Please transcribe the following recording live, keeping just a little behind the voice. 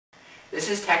This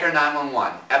is Tecker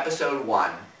 911, Episode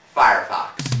 1,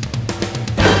 Firefox.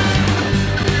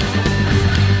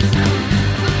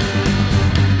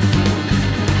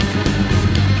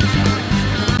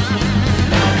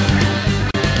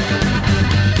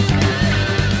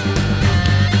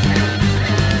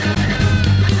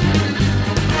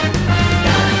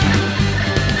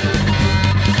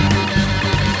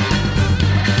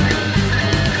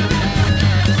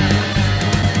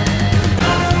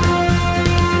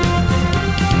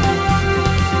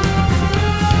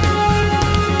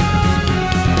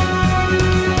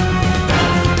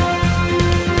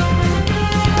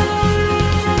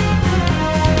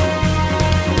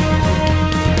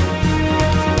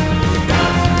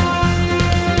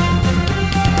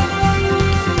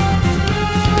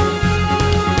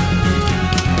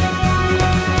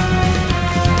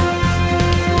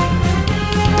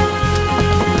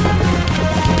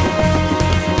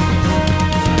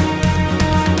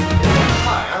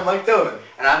 Gdovin.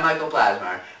 And I'm Michael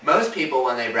Plasmeier. Most people,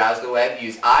 when they browse the web,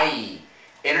 use IE.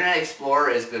 Internet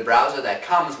Explorer is the browser that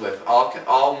comes with all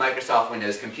Microsoft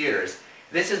Windows computers.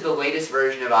 This is the latest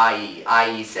version of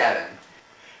IE 7.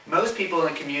 Most people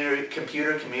in the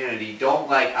computer community don't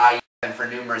like IE for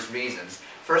numerous reasons.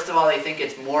 First of all, they think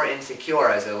it's more insecure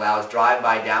as it allows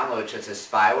drive-by downloads such as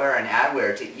spyware and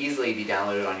adware to easily be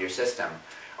downloaded on your system.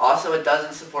 Also, it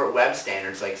doesn't support web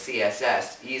standards like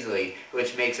CSS easily,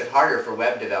 which makes it harder for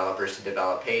web developers to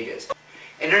develop pages.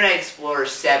 Internet Explorer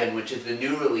 7, which is the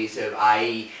new release of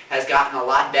IE, has gotten a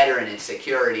lot better in its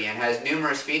security and has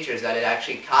numerous features that it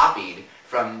actually copied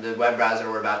from the web browser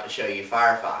we're about to show you,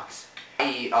 Firefox.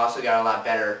 IE also got a lot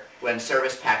better when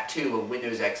Service Pack 2 of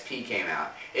Windows XP came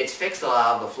out. It's fixed a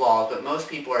lot of the flaws, but most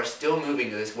people are still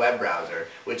moving to this web browser,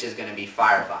 which is going to be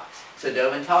Firefox. So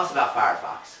Gdovin, tell us about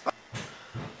Firefox.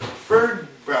 Preferred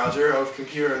browser of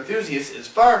computer enthusiasts is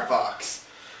Firefox,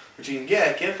 which you can get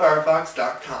at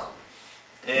getfirefox.com.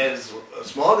 It is a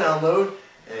small download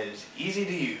and it is easy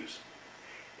to use.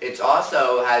 It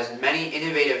also has many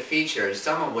innovative features,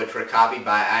 some of which were copied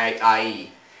by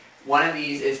IE. One of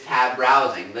these is tab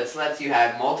browsing. This lets you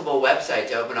have multiple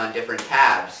websites open on different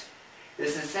tabs.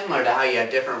 This is similar to how you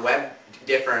have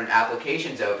different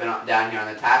applications open down here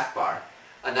on the taskbar.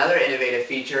 Another innovative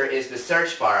feature is the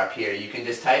search bar up here. You can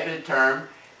just type in a term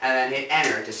and then hit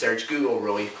enter to search Google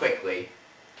really quickly.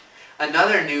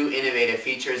 Another new innovative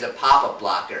feature is a pop-up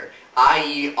blocker.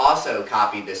 IE also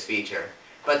copied this feature.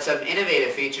 But some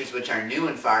innovative features which are new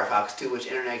in Firefox 2, which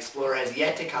Internet Explorer has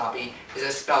yet to copy, is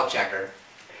a spell checker.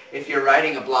 If you're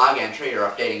writing a blog entry or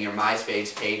updating your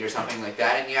MySpace page or something like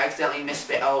that and you accidentally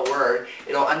misspell a word,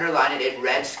 it'll underline it in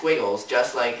red squiggles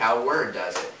just like how Word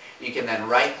does it. You can then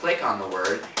right-click on the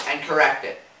word and correct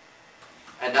it.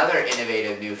 Another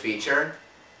innovative new feature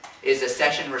is a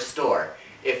session restore.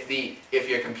 If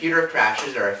your computer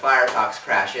crashes or if Firefox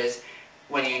crashes,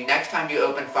 next time you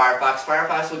open Firefox,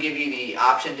 Firefox will give you the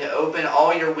option to open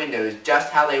all your windows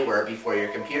just how they were before your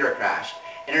computer crashed.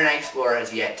 Internet Explorer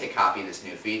has yet to copy this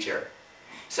new feature.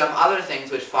 Some other things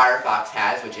which Firefox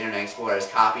has, which Internet Explorer has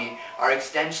copied, are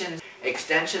extensions.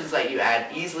 Extensions let you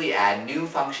easily add new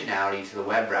functionality to the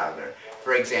web browser.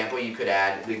 For example, you could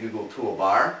add the Google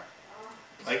toolbar.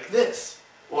 Like this.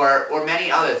 Or many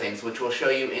other things, which we'll show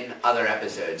you in other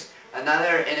episodes.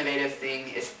 Another innovative thing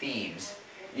is themes.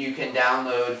 You can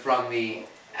download from the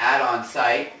add-on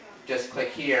site, just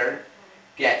click here,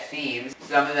 get themes.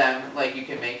 Some of them, like you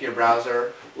can make your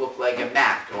browser look like a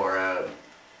Mac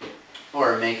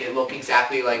or make it look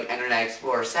exactly like Internet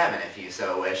Explorer 7 if you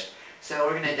so wish. So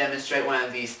we're going to demonstrate one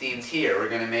of these themes here. We're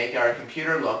going to make our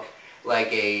computer look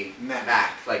like a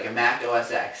Mac, like a Mac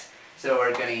OS X. So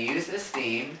we're going to use this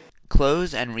theme.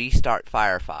 Close and restart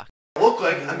Firefox. Look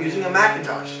like I'm using a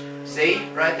Macintosh. See?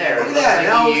 Right there. Look at that.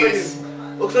 Now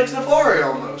looks like Safari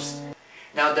almost.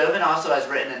 Now Gdovin also has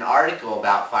written an article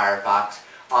about Firefox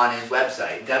on his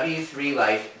website,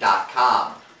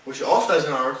 w3life.com. Which also has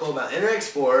an article about Internet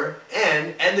Explorer,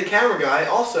 and Ed the Camera Guy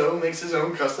also makes his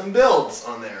own custom builds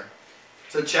on there.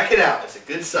 So check it out, it's a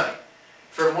good site.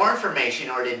 For more information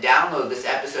or to download this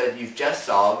episode you've just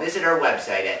saw, visit our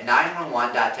website at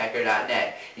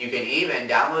 911.tecker.net. You can even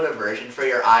download a version for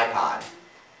your iPod.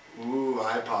 Ooh,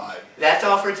 iPod. That's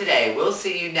all for today. We'll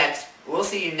see you next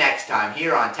time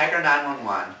here on Tecker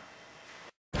 911.